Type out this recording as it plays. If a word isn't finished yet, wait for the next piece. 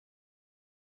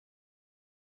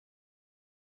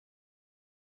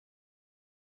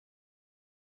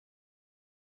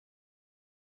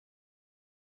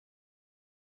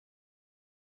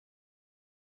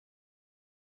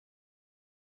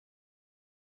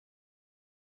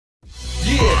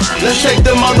let's take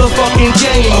the motherfucking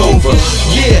game over.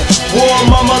 Yeah, war on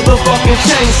my motherfucking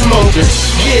chain smokers.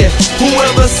 Yeah,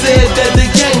 whoever said that the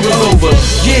game was over.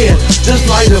 Yeah, just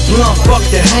light a blunt, fuck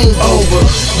the hangover.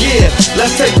 Yeah,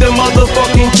 let's take the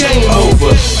motherfucking game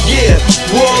over. Yeah,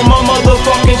 war on my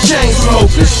motherfucking chain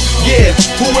smokers. Yeah,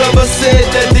 whoever said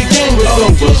that the game was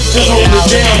over, just hold it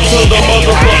down till the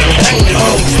motherfucking game is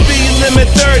over. Speed limit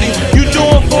 30, you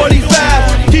doing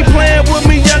 45. Keep playing with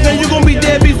me, youngin', you gon' be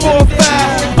dead before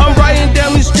 5. I'm writing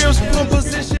down these scripts from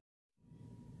position.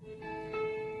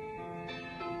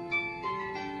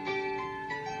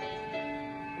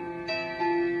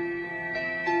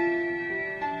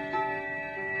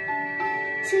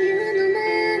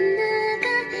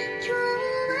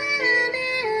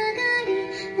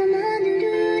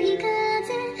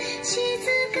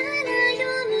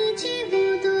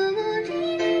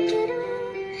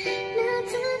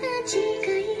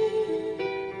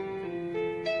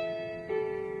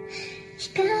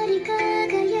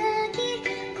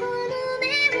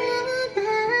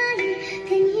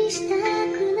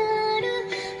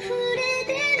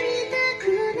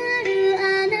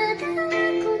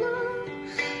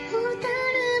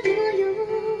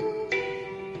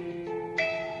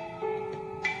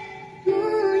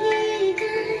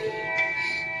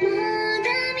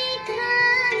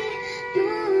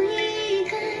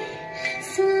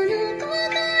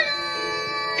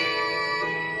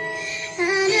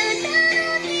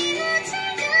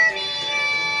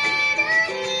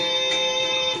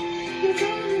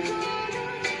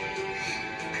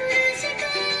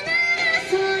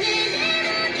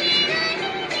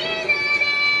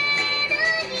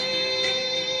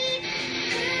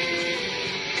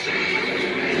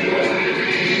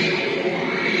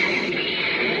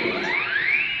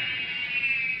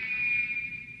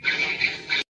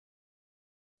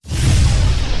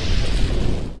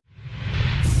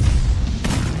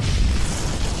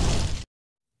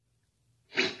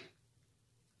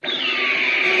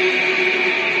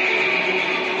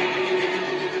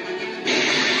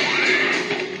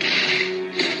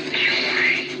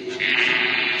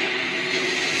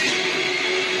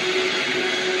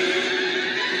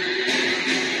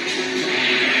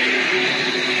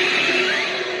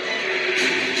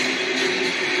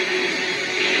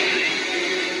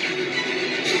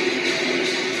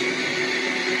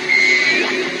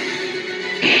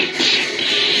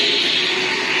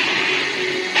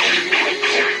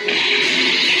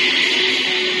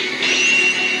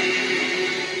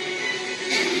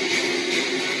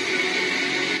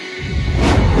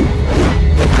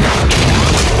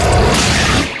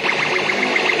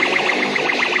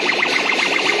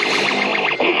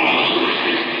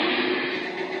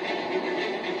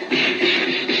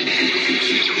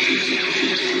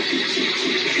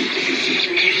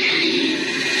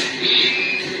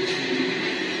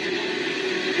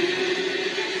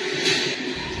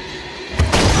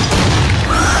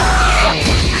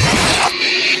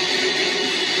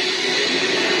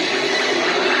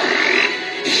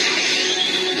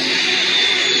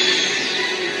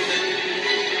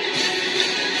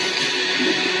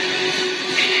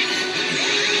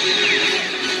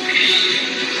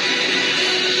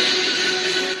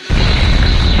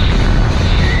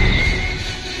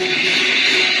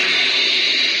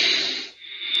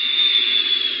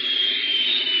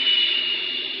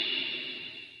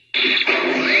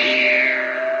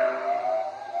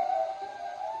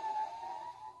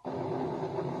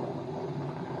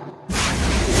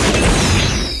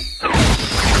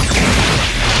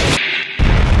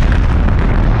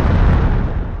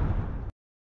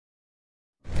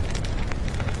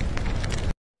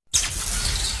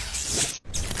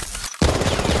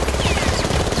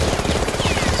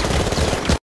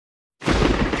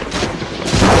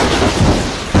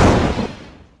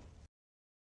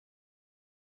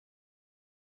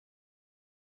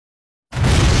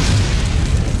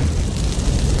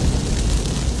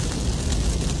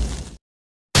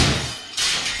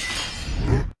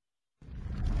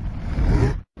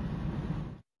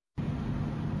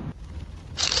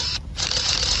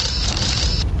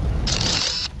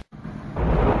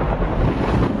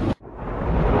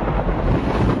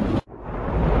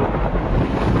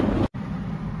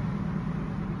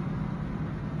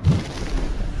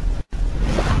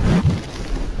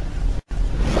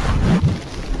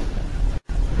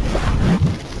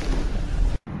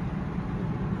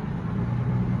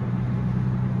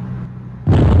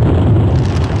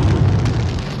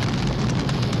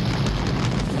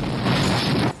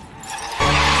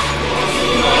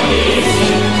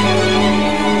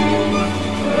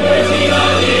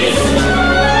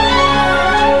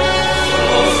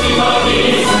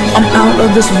 out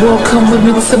of this world, come with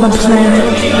me to my planet.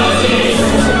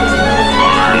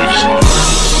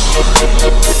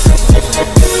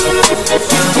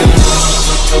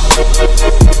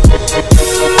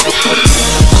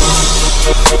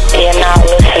 You're now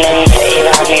listening to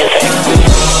Otar Music.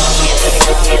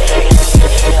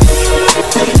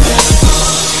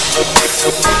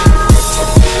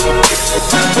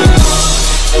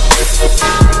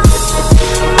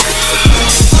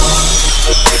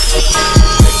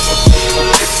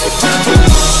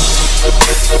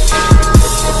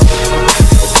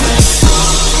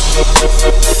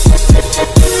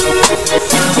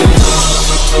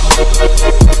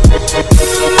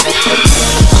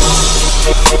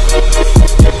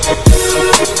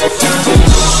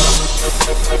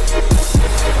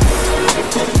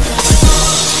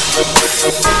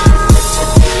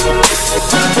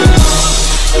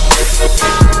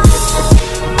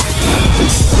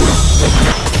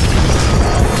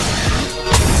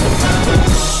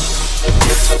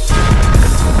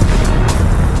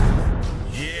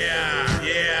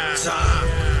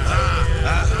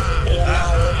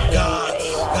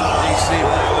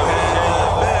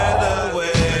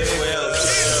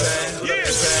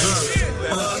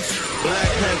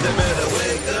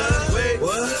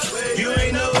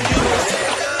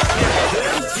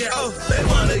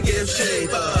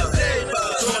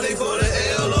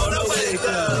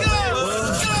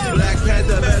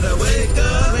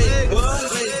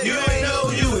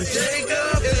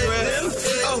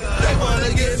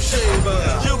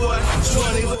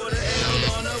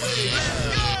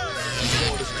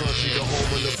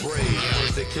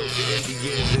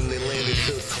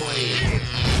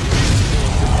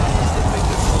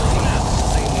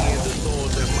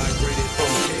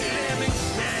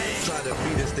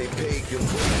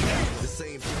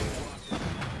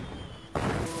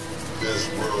 This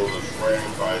world is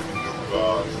framed by new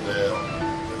gods now,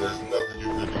 and there's nothing you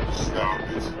can do to stop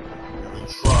it. You can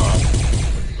try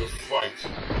to fight,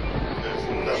 but there's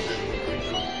nothing you can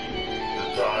do. The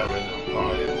Diamond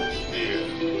Empire is here.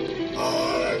 I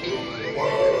rule the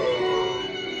world.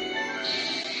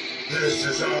 This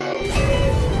is our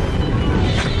world.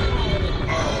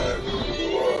 I rule the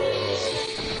world.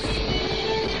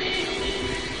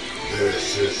 This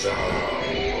is our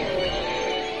world.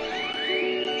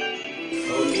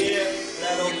 Oh yeah,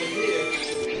 that over here,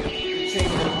 you take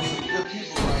over some good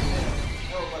people right now.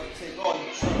 I'm about to take all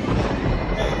your trucks back.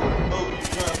 Hey, over your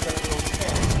drums like those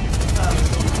cats. Time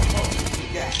is over the phone, what you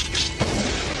got?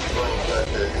 Roll back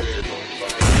that head on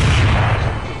fire.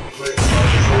 Click on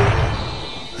the over.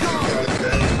 You got it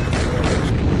down.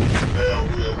 Now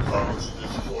we have come to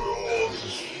destroy all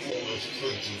these foolish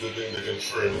creatures that think they can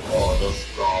train on us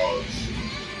gods.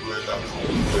 We're not going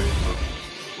to play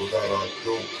without our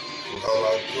dope. Without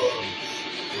our guns,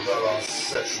 without our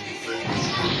sexual things,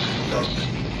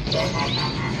 nothing.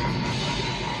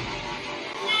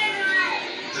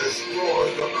 Destroy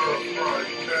the earth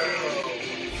right now.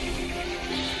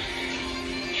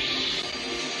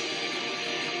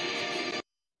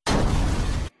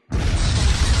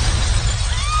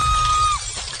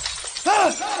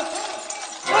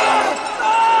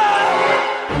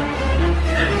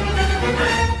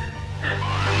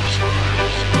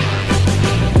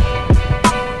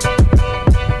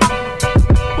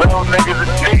 Little niggas are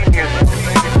genius.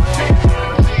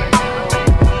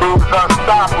 Moves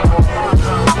unstoppable.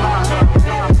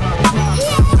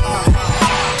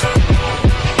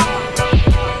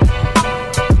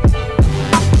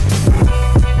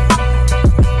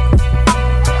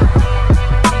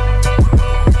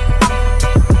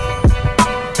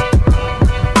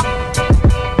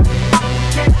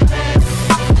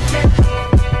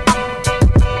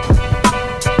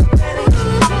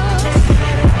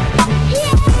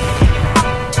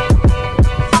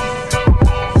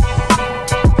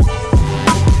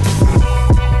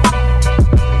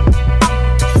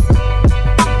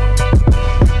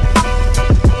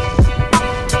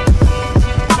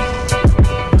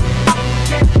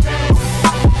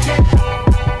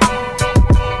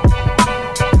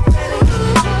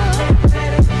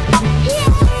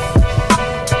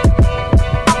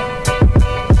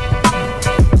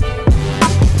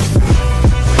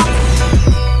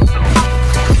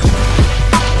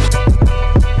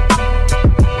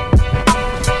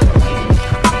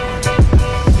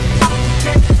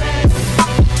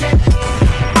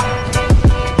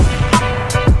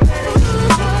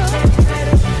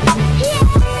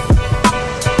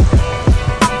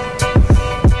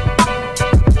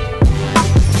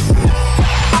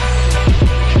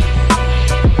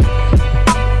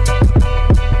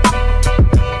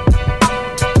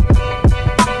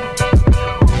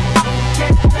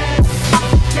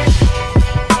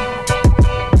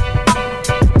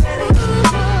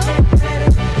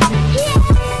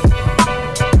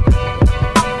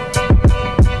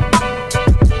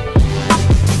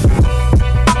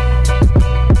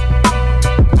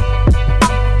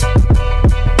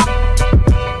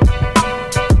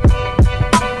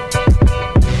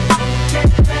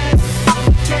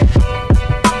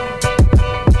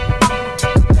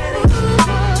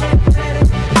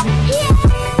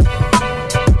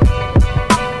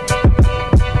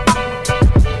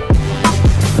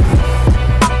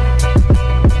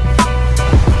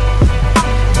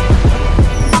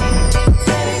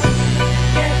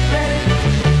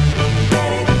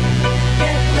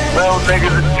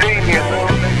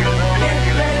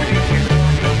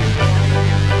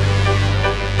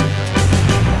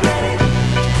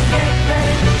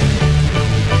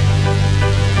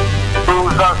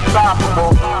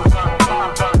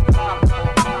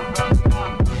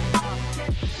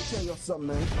 tell y'all something,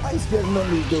 man. I ain't scared of none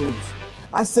of these dudes.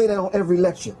 I say that on every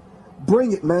lecture.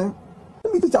 Bring it, man.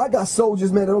 Let me tell you, I got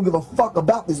soldiers, man, that don't give a fuck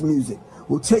about this music.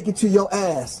 We'll take it to your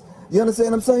ass. You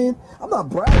understand what I'm saying? I'm not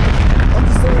bragging. I'm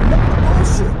just saying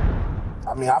bullshit.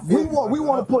 I mean, I feel we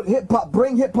want to put hip-hop,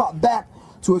 bring hip-hop back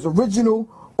to its original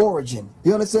origin.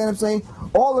 You understand what I'm saying?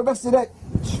 All the rest of that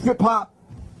strip-hop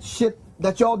shit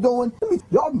that y'all doing,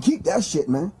 y'all can keep that shit,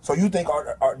 man. So you think,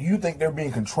 do you think they're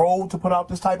being controlled to put out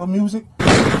this type of music?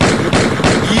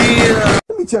 Yeah.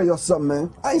 Let me tell y'all something,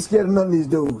 man. I ain't scared of none of these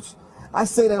dudes. I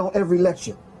say that on every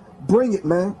lecture. Bring it,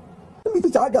 man. Let me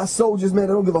tell you, I got soldiers, man,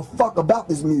 that don't give a fuck about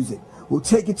this music. We'll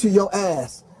take it to your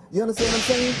ass. You understand what I'm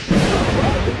saying?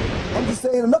 I'm just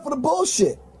saying, enough of the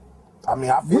bullshit. I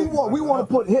mean, I feel we want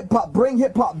to put hip-hop, bring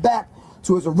hip-hop back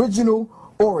to its original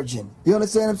origin. You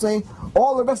understand what I'm saying?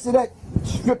 All the rest of that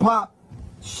strip-hop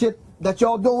shit that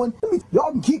y'all doing,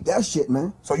 y'all can keep that shit,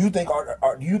 man. So you think,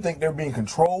 do you think they're being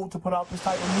controlled to put out this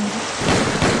type of music?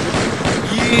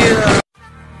 Yeah.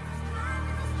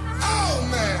 Oh,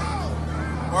 man.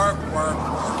 Work.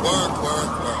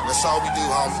 That's all we do,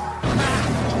 homie.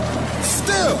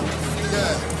 Still.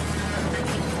 Yeah.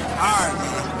 All right, man.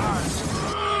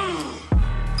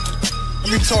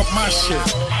 Let me talk my shit,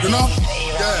 you know?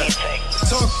 Yeah.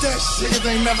 Talk that shit. Niggas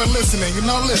ain't never listening, you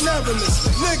know? Listen. Never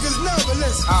listen. Niggas never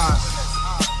listen. All right.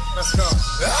 Let's go.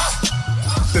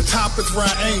 The top is where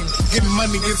I aim. Getting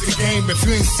money is the game. If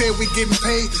you ain't said we getting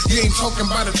paid, you ain't talking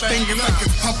about a thing. It's like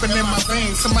it's pumping in my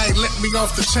veins. Somebody let me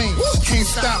off the chain. Can't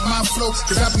stop my flow,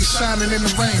 cause I be shining in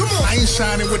the rain. I ain't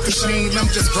shining with the chain,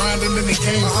 I'm just grinding in the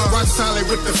game. Rock solid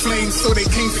with the flames, so they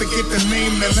can't forget the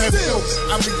name that left go.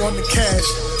 I be on the cash,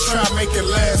 try to make it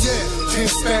last. 10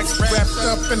 stacks wrapped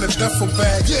up in a duffel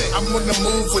bag. I'm on the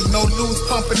move with no loose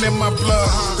pumping in my blood.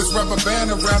 This rubber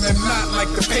band around and not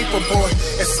like the paper boy.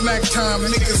 It's snack time,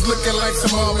 niggas looking like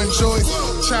some almond joys.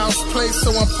 Child's play,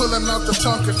 so I'm pulling out the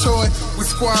Tonka toy. We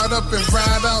squad up and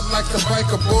ride out like the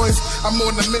biker boys. I'm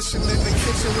on the mission in the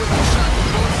kitchen with the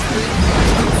shotgun boys.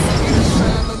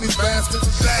 These bastards.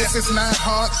 This is not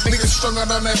hard. Niggas strung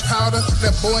out on that powder.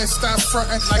 That boy stop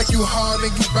frontin' like you hard and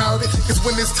you bout it. Cause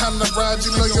when it's time to ride, you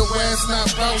know your ass not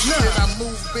bout shit. I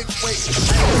move big weight. So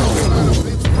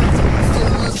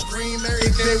much green every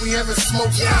day we having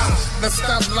smoke. Now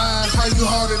stop lying. How you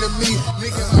harder than me?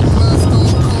 Nigga, my blood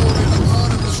stone cold and I'm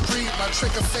hard in the street. My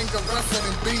trigger finger rougher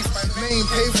than beef. My name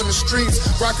paving the streets.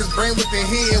 Rock his brain with the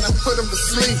head. We put him to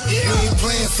sleep. We ain't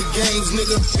playing for games,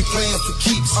 nigga. We playing for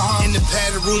keeps. In the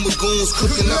padded room with goons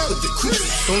cooking up with the creeps.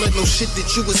 Don't let no shit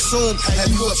that you assume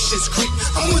have you up shit's creek.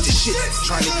 I'm with the shit,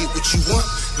 trying to get what you want.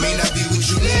 May not be what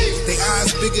you need. They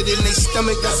eyes bigger than they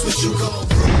stomach. That's what you call.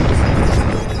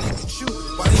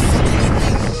 Why they fucking with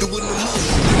me? Doing the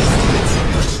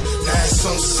most. Now it's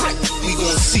on sight. We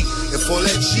gon' see. If all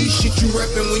that G shit you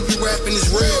rapping when you rapping is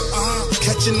real.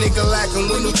 Catch a nigga lacking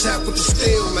window tap with the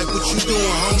steel. Like what you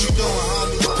doing, homie?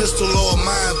 The pistol all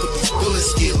mine, but these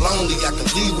bullets get lonely. I can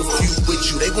leave a few with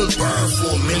you. They gon' burn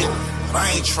for a minute. But I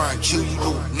ain't trying to kill you,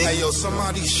 nigga. Hey, yo,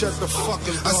 somebody shut the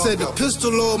fucking door. I said the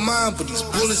pistol all mine, but these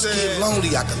bullets get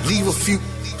lonely. I can leave a few.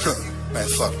 Man,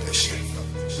 fuck that shit.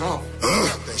 No.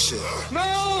 That shit.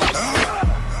 No!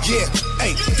 Yeah,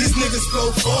 hey, these niggas flow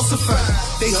falsified.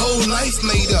 They whole life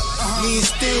made up. Me and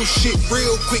still shit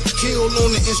real quick kill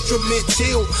on the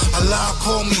instrumental. Allah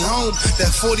call me home. That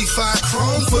 45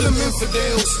 chrome for them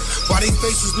infidels. Why they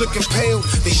faces looking pale?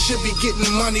 They should be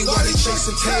getting money while they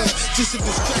chasing tail. Just a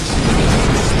distraction.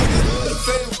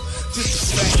 Just a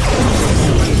fact.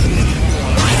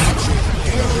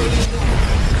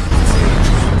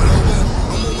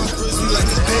 I'm on my grizzly like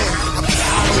a bear. I be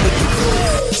high with the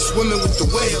girl. Swimming with the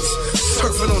whales,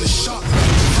 surfing on the shark.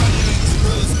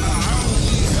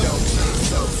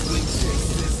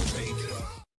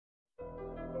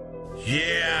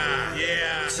 Yeah.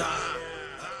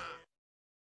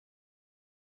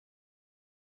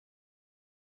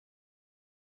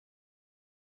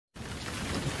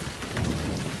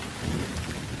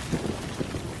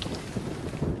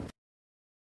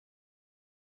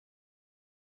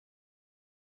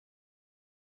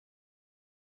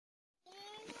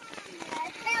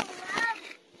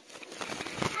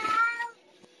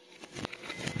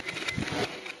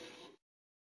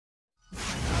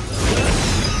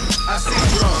 I see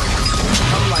drunk.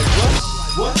 I'm like,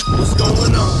 what's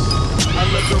going on? I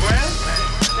look around,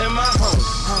 am I home?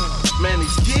 Man,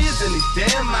 these kids and these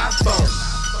damn iPhones.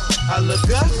 I look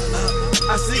up,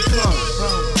 I see clones.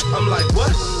 I'm like,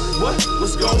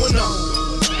 what's going on?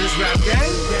 This rap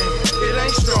game, it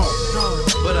ain't strong.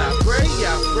 But I pray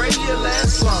you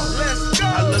last long.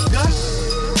 I look up,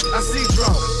 I see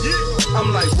drunk.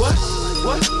 I'm like,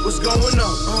 What's going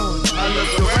on? I look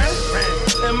around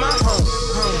in my home.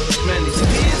 Man, these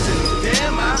kids and these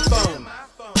damn iPhone.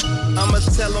 I'ma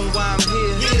tell them why I'm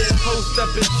here. Post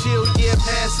up and chill, yeah,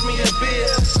 pass me a beer.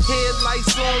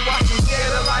 Headlights on, watch them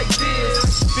scatter like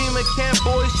this. FEMA camp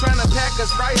boys tryna pack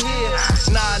us right here.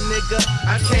 Nah, nigga,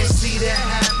 I can't see that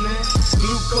happening.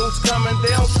 Blue coats coming,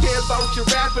 they don't care about your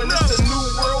rapping. It's a new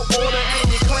world order and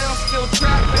your clowns still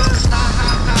trapping. Ha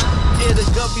ha ha. Yeah, the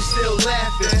guppy still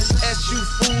laughing at you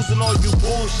fools and all you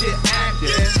bullshit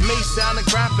acting. May sound a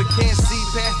graphic, can't see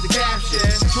past the caption.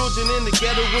 Children in the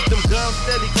ghetto with them guns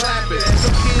steady clapping.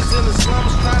 Some kids in the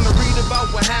slums trying to read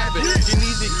about what happened. You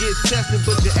need to get tested,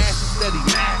 but your ass is steady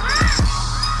napping.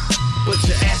 But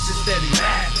your ass is steady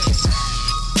napping.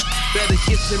 Better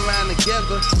get your mind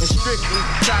together and strictly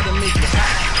try to make it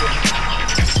happen.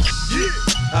 Yeah.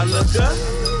 I look up,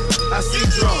 I see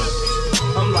drones.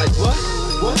 I'm like, what?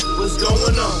 What's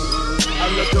going on? I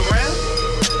look around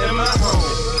in my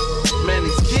home. Man,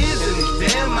 these kids and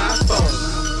these damn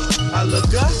iPhones. I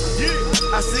look up,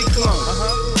 I see clones.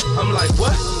 I'm like,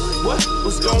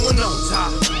 what's going on?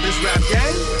 This rap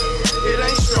game, it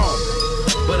ain't strong.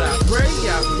 But I pray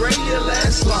it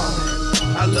lasts long.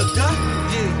 I look up,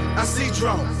 I see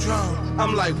drones.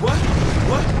 I'm like,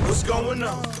 what's going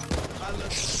on? I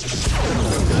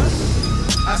look up,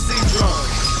 I see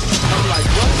drones. I'm like,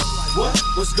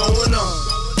 what's going on?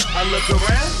 I look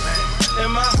around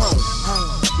in my home.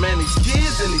 Man, these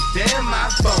kids and these damn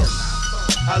iPhones.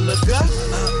 I look up,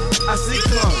 I see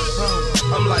clones.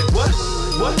 I'm like,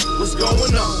 what's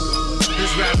going on?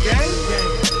 This rap game,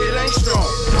 it ain't strong.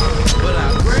 But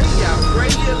I pray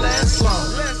it lasts long.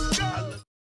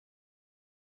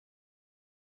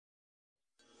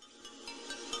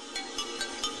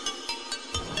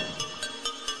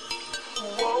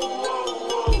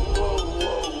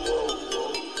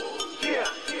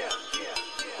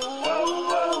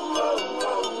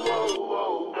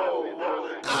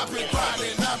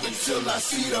 Till I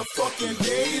see the fucking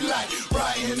daylight.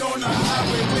 Riding on the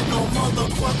highway with no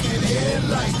motherfucking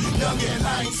headlights. Young and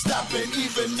I ain't stopping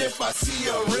even if I see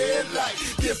a red light.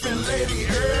 Different lady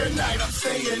every night, I'm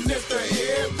saying if the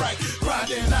head right.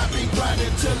 Grinding, I be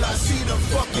grinding till I see the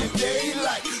fucking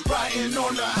daylight. Riding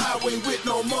on the highway with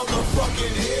no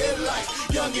motherfucking headlights.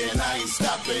 Young and I ain't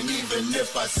stopping even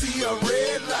if I see a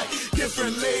red light.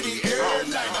 Different lady every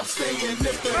night, I'm saying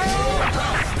if the head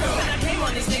right. When I came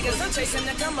on these niggas, I'm chasing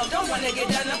the come up. Don't wanna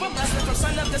get done up, I'm busting from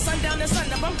sun up to sundown to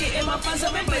sun up. I'm getting my funds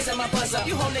up and blazing my buzz up.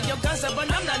 You holding your guns up, but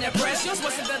I'm not impressed. Yours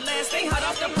wasn't the last, they hot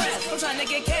off the press. I'm trying to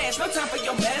get cash, no time for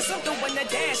your mess. I'm doing the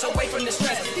dash, away from the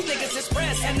stress. These niggas is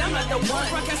pressed, and I'm not the one.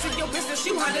 Broadcasting your business,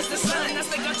 you hot as the sun. I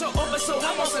stick out your over, so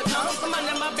I won't succumb. I'm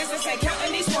minding my business and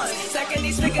counting these ones. Stacking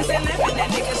these figures and laughing at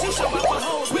niggas. You show up for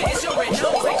hoes, where is your red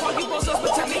nose? They call you bozos,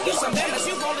 but to me you some banners.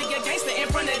 You rolling your gangster in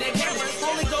front of the camera.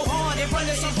 Only go hard in front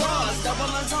of some bras. Double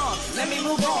entendre, let me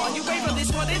move on. You wait for this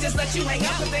one, they just let you hang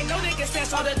out. Cause they know they can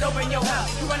stash all the dope in your house.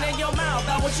 You running your mouth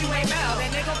about what you ain't about.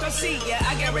 And they gon' come see ya,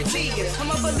 I guarantee ya. I'm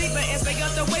a believer and stay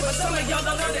out the way. But some of y'all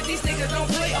don't know that these niggas don't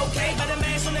play okay. Better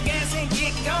mash on the gas and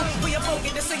get gone. We a folk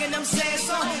get to singing them sad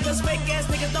songs. Cause fake ass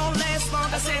niggas don't last long.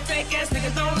 I said fake ass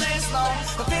niggas don't last long.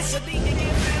 Eventually they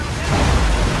get found out.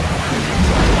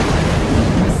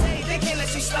 Say they can't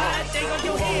let you slide. They on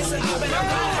your head so you better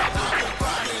ride.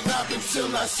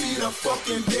 Till I see the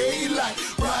fucking daylight.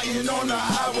 Riding on the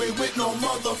highway with no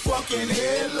motherfucking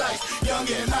headlights. Young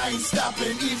and I ain't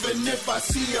stopping even if I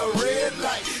see a red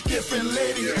light. Different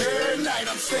lady every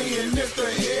night, I'm saying if the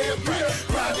head right.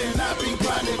 Riding, I be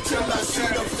grinding till I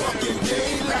see the fucking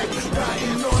daylight.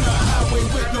 Riding on the highway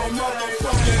with no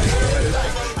motherfucking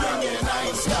headlights. Young and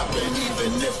I ain't stopping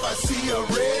even if I see a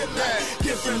red light.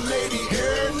 Different lady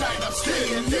every night, I'm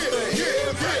saying if the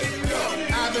head right.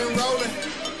 I've been rolling.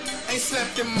 Ain't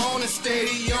slept in morning,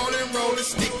 steady on and rollin'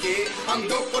 sticky. I'm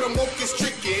dope, but I'm woke, it's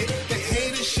tricky. The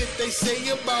haters shit they say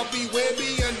about me, where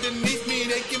be underneath me,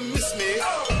 they can miss me.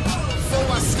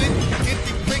 Before I slip, get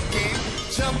the clicking.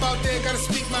 Jump out there, gotta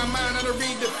speak my mind, how to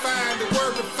redefine the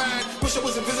word refined. Wish I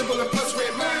was invisible and plus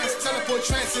red minds. Teleport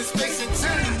trance in space and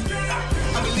time.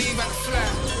 I believe I can fly,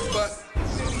 but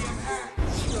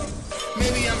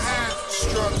maybe I'm high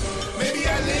struck. Maybe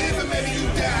I live and maybe you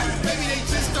die. Maybe they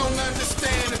just don't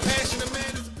understand the passion of man.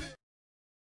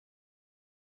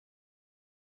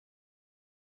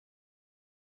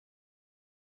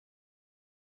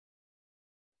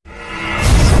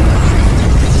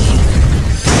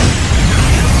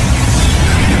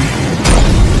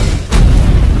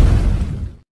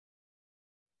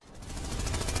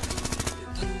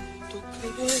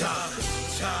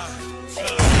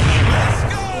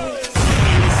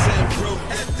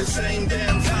 At the same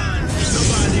damn time,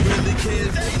 nobody really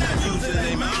kids, they not using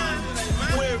their mind.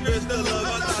 Where is the love?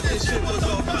 I thought this shit was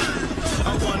all fine.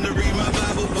 I want to read my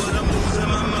Bible, but I'm losing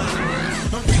my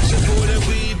mind. I'm reaching for that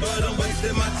weed, but I'm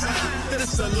wasting my time.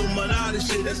 This Illuminati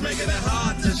shit that's making it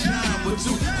hard to shine. With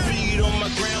 2 feet on my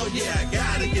ground, yeah, I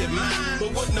gotta get mine.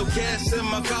 But with no gas in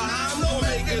my car, I'm gonna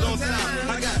make it on time.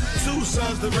 I got 2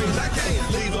 sons to raise, I can't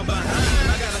leave them behind.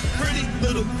 I got a pretty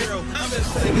little girl, I'm just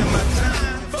taking my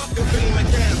time. Fuck a beam and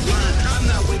gas line, I'm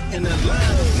not waiting in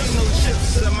line. No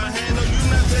chips in my hand, no, you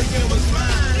not taking what's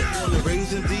mine. On the raise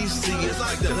in DC, it's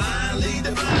like the line lead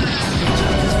the line.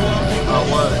 I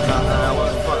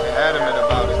was fucking adamant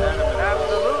about it.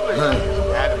 Absolutely.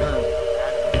 Adamant.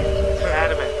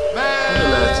 Man. When the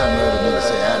last time you heard a nigga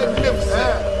say adamant?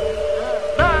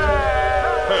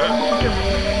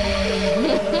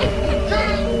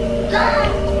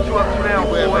 What you up to now,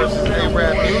 boy? Versus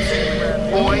A-rap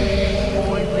music, boy.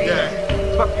 Yeah.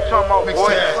 Fuck you talking about,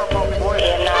 boy? Yeah.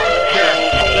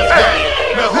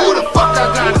 Now who the fuck I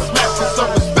gotta smack for some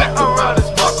respect around this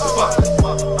motherfucker?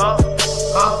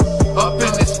 Up in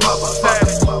this motherfucker.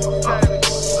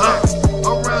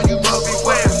 Around you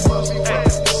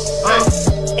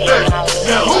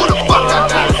now who the fuck I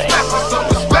gotta smack for some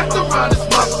respect around this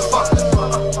motherfucker?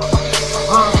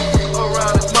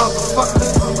 Around this motherfucker.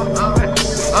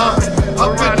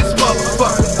 Up in this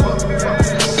motherfucker.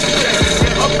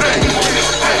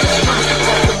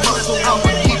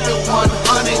 I'ma keep it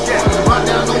 100. Run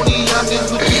down on the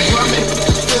youngins with the drumming.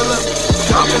 Still up,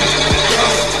 jumping.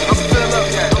 I'm still up,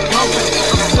 pumping.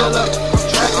 I'm still up,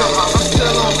 trapping. I'm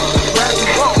still on rapping.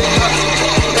 They hustle,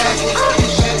 backing.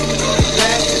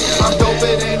 I'm dope,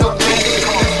 it ain't no pain. I'm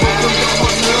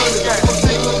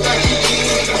single, got you in.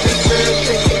 This girl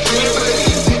take the drip.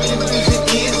 Teaching music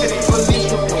is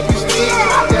police report. You still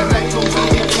that like no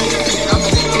movie kids. I'm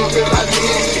sticking till I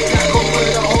live. Go for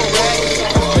the whole rag. I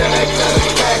feel like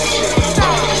satisfaction.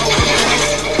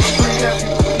 Bring that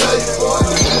blood, boy.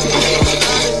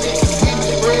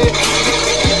 Bread.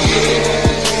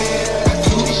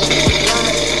 Do this shit.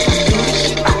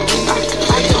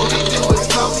 I only do it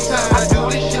sometimes. I do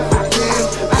this shit for real.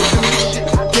 I do this shit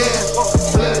for damn.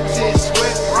 Blood, tears,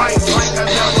 sweat, right, like I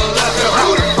never left it. Who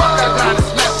the fuck I gotta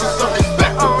smack for some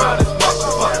respect around this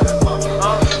motherfucker?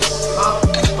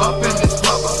 Up in this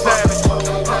motherfucker.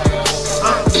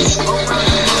 Around this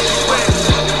motherfucker.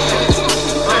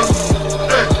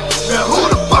 Now who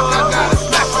the fuck I gotta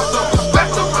smack for some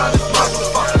respect around this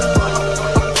motherfucker?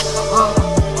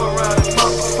 Around this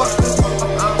motherfucker.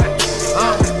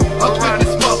 Up in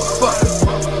this motherfucker.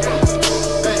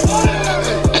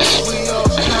 We all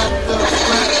strapped up,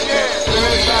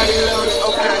 everybody loaded,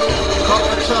 okay.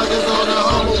 Couple charges on the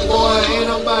humble boy, ain't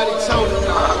nobody told it.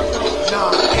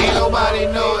 Nah, ain't nobody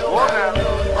know it.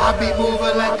 I be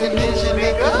moving like a ninja,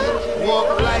 nigga.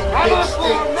 Walk like big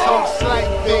stick, talks like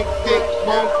big dick.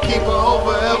 Won't keep her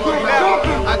over ever,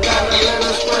 man. I gotta let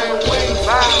her spread wings.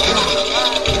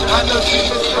 I know she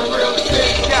miss the real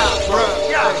thing, bruh.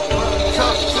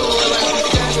 Talk to her like we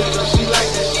savage, but she like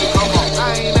this shit. I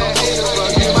ain't that hater, bro.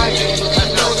 You might be. I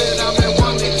know that I'm that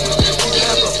one nigga. You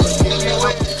never forget me.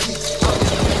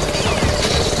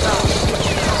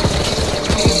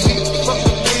 Fuck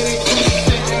the minute,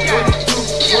 what it do?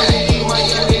 What it do? My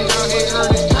youngin' out here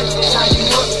earning tight. Tie you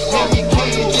up, heavy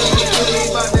kids, just really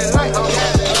about that life.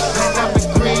 And I'm a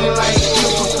green like you,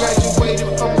 graduated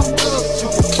from a hood to a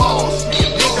boss.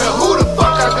 Nigga, who the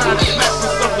fuck I gotta smack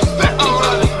for some respect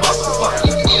around this motherfucker?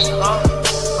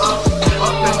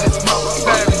 Up in this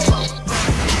motherfucker.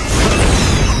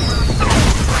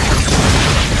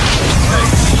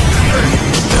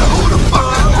 Now who the fuck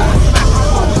I gotta smack for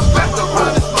some respect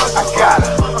around this motherfucker? I gotta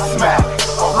smack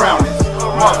around this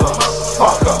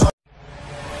motherfucker.